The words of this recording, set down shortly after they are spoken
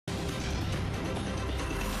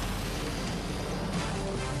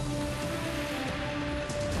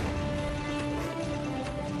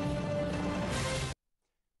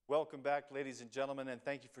Welcome back, ladies and gentlemen, and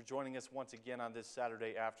thank you for joining us once again on this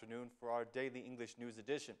Saturday afternoon for our daily English news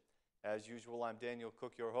edition. As usual, I'm Daniel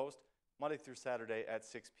Cook, your host, Monday through Saturday at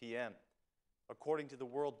 6 p.m. According to the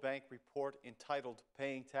World Bank report entitled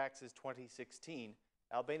Paying Taxes 2016,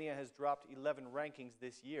 Albania has dropped 11 rankings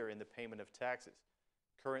this year in the payment of taxes.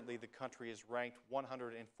 Currently, the country is ranked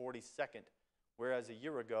 142nd, whereas a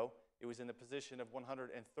year ago, it was in the position of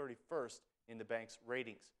 131st in the bank's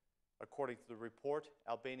ratings. According to the report,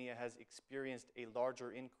 Albania has experienced a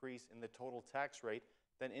larger increase in the total tax rate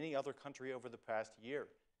than any other country over the past year.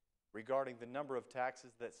 Regarding the number of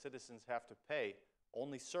taxes that citizens have to pay,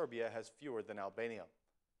 only Serbia has fewer than Albania.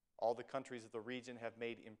 All the countries of the region have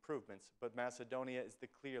made improvements, but Macedonia is the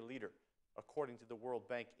clear leader. According to the World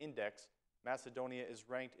Bank Index, Macedonia is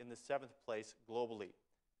ranked in the 7th place globally.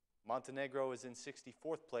 Montenegro is in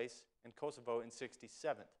 64th place and Kosovo in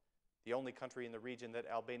 67th. The only country in the region that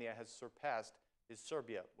Albania has surpassed is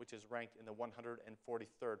Serbia, which is ranked in the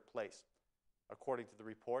 143rd place. According to the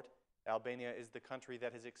report, Albania is the country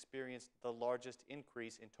that has experienced the largest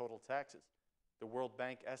increase in total taxes. The World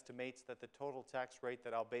Bank estimates that the total tax rate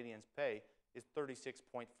that Albanians pay is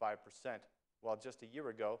 36.5%, while just a year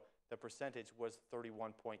ago, the percentage was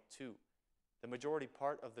 31.2%. The majority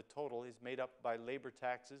part of the total is made up by labor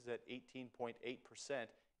taxes at 18.8%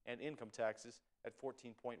 and income taxes at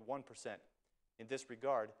 14.1%. In this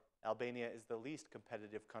regard, Albania is the least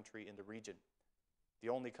competitive country in the region. The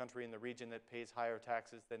only country in the region that pays higher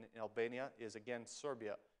taxes than Albania is again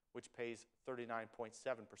Serbia, which pays 39.7%.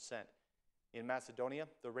 In Macedonia,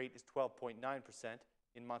 the rate is 12.9%,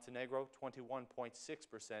 in Montenegro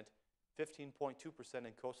 21.6%, 15.2%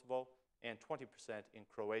 in Kosovo, and 20% in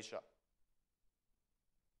Croatia.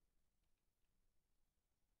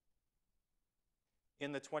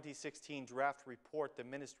 In the 2016 draft report, the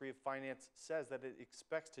Ministry of Finance says that it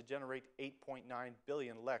expects to generate 8.9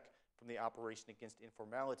 billion lek from the operation against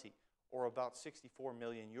informality, or about 64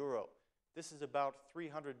 million euro. This is about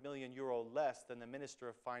 300 million euro less than the Minister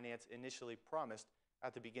of Finance initially promised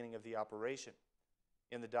at the beginning of the operation.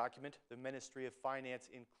 In the document, the Ministry of Finance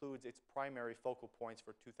includes its primary focal points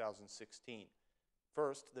for 2016.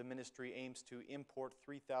 First, the ministry aims to import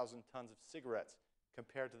 3,000 tons of cigarettes,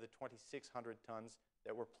 compared to the 2,600 tons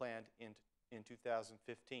that were planned in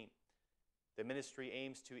 2015. The ministry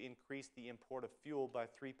aims to increase the import of fuel by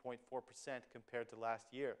 3.4% compared to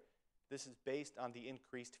last year. This is based on the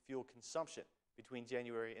increased fuel consumption between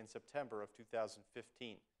January and September of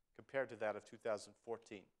 2015 compared to that of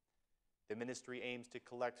 2014. The ministry aims to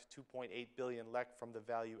collect 2.8 billion lek from the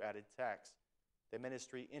value-added tax. The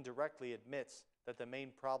ministry indirectly admits that the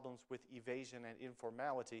main problems with evasion and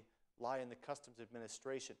informality lie in the customs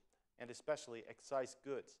administration, and especially excise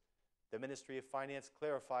goods. The Ministry of Finance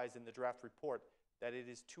clarifies in the draft report that it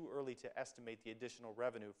is too early to estimate the additional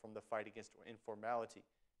revenue from the fight against informality,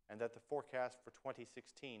 and that the forecast for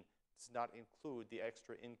 2016 does not include the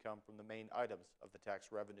extra income from the main items of the tax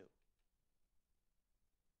revenue.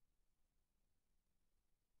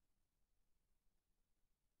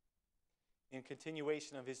 In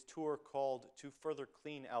continuation of his tour called To Further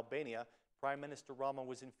Clean Albania, Prime Minister Rama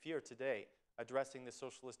was in Fier today, addressing the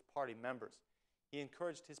Socialist Party members. He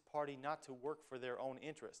encouraged his party not to work for their own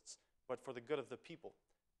interests, but for the good of the people.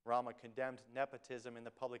 Rama condemned nepotism in the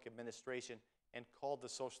public administration and called the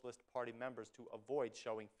Socialist Party members to avoid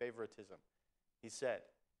showing favoritism. He said,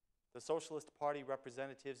 "The Socialist Party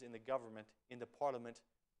representatives in the government, in the parliament,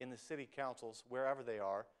 in the city councils, wherever they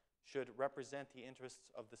are, should represent the interests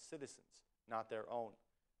of the citizens, not their own.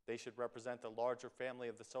 They should represent the larger family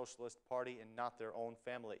of the Socialist Party and not their own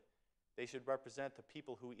family. They should represent the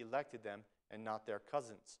people who elected them and not their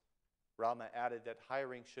cousins." Rama added that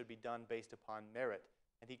hiring should be done based upon merit,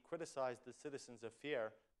 and he criticized the citizens of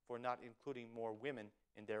Fier for not including more women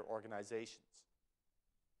in their organizations.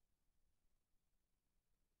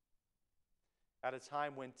 At a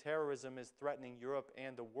time when terrorism is threatening Europe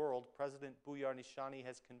and the world, President Bujar Nishani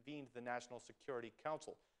has convened the National Security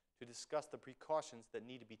Council to discuss the precautions that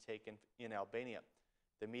need to be taken in Albania.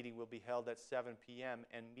 The meeting will be held at 7 p.m.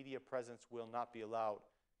 and media presence will not be allowed.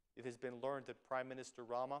 It has been learned that Prime Minister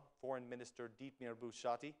Rama, Foreign Minister Ditmir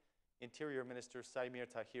Bushati, Interior Minister Saimir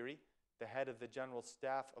Tahiri, the head of the General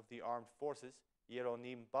Staff of the Armed Forces,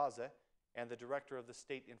 Jeronim Baze, and the Director of the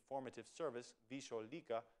State Informative Service, Visho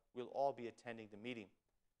Lika, will all be attending the meeting.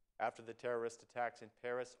 After the terrorist attacks in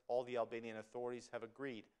Paris, all the Albanian authorities have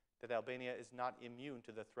agreed that Albania is not immune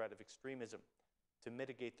to the threat of extremism. To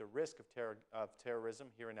mitigate the risk of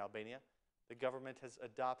terrorism here in Albania, the government has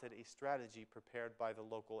adopted a strategy prepared by the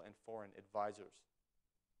local and foreign advisors.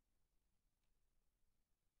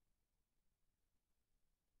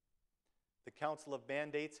 The The Council of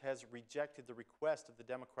Mandates has rejected the request of the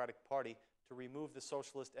Democratic Party to remove the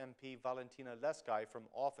Socialist MP Valentina Lescai from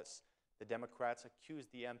office. The Democrats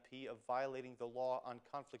accused the MP of violating the law on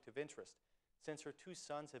conflict of interest, since her two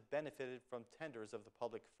sons have benefited from tenders of the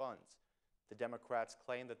public funds. The Democrats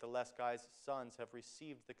claim that the Lescai's sons have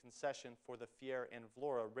received the concession for the Fier and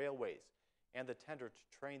Vlora railways and the tender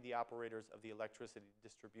to train the operators of the electricity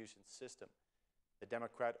distribution system. The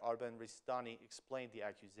Democrat Arben Ristani explained the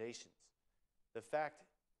accusations. The fact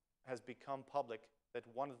has become public that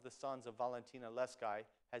one of the sons of Valentina Lescai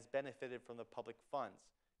has benefited from the public funds,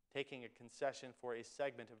 taking a concession for a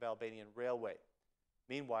segment of Albanian railway.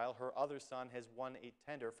 Meanwhile, her other son has won a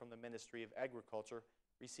tender from the Ministry of Agriculture,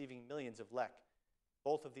 receiving millions of lek.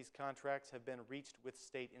 Both of these contracts have been reached with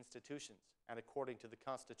state institutions, and according to the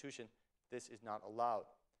Constitution, this is not allowed.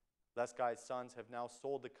 Lescai's sons have now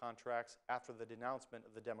sold the contracts after the denouncement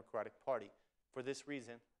of the Democratic Party. For this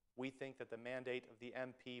reason, we think that the mandate of the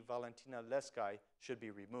MP Valentina Lescai should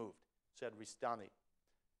be removed, said Ristani.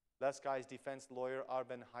 Lescai's defense lawyer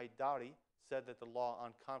Arben Haidari said that the law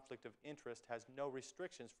on conflict of interest has no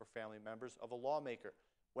restrictions for family members of a lawmaker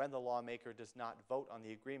when the lawmaker does not vote on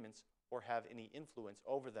the agreements or have any influence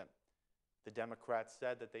over them. The Democrats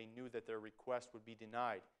said that they knew that their request would be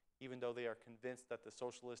denied, even though they are convinced that the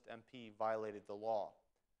socialist MP violated the law.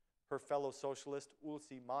 Her fellow socialist,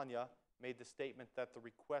 Ulsi Manya, made the statement that the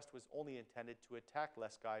request was only intended to attack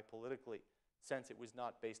Lescai politically, since it was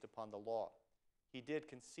not based upon the law. He did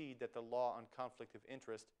concede that the law on conflict of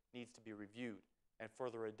interest needs to be reviewed and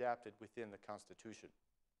further adapted within the Constitution.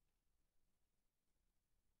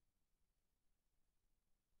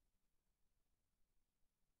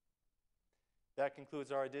 That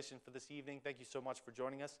concludes our edition for this evening. Thank you so much for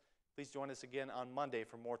joining us. Please join us again on Monday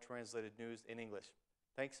for more translated news in English.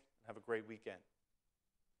 Thanks, and have a great weekend.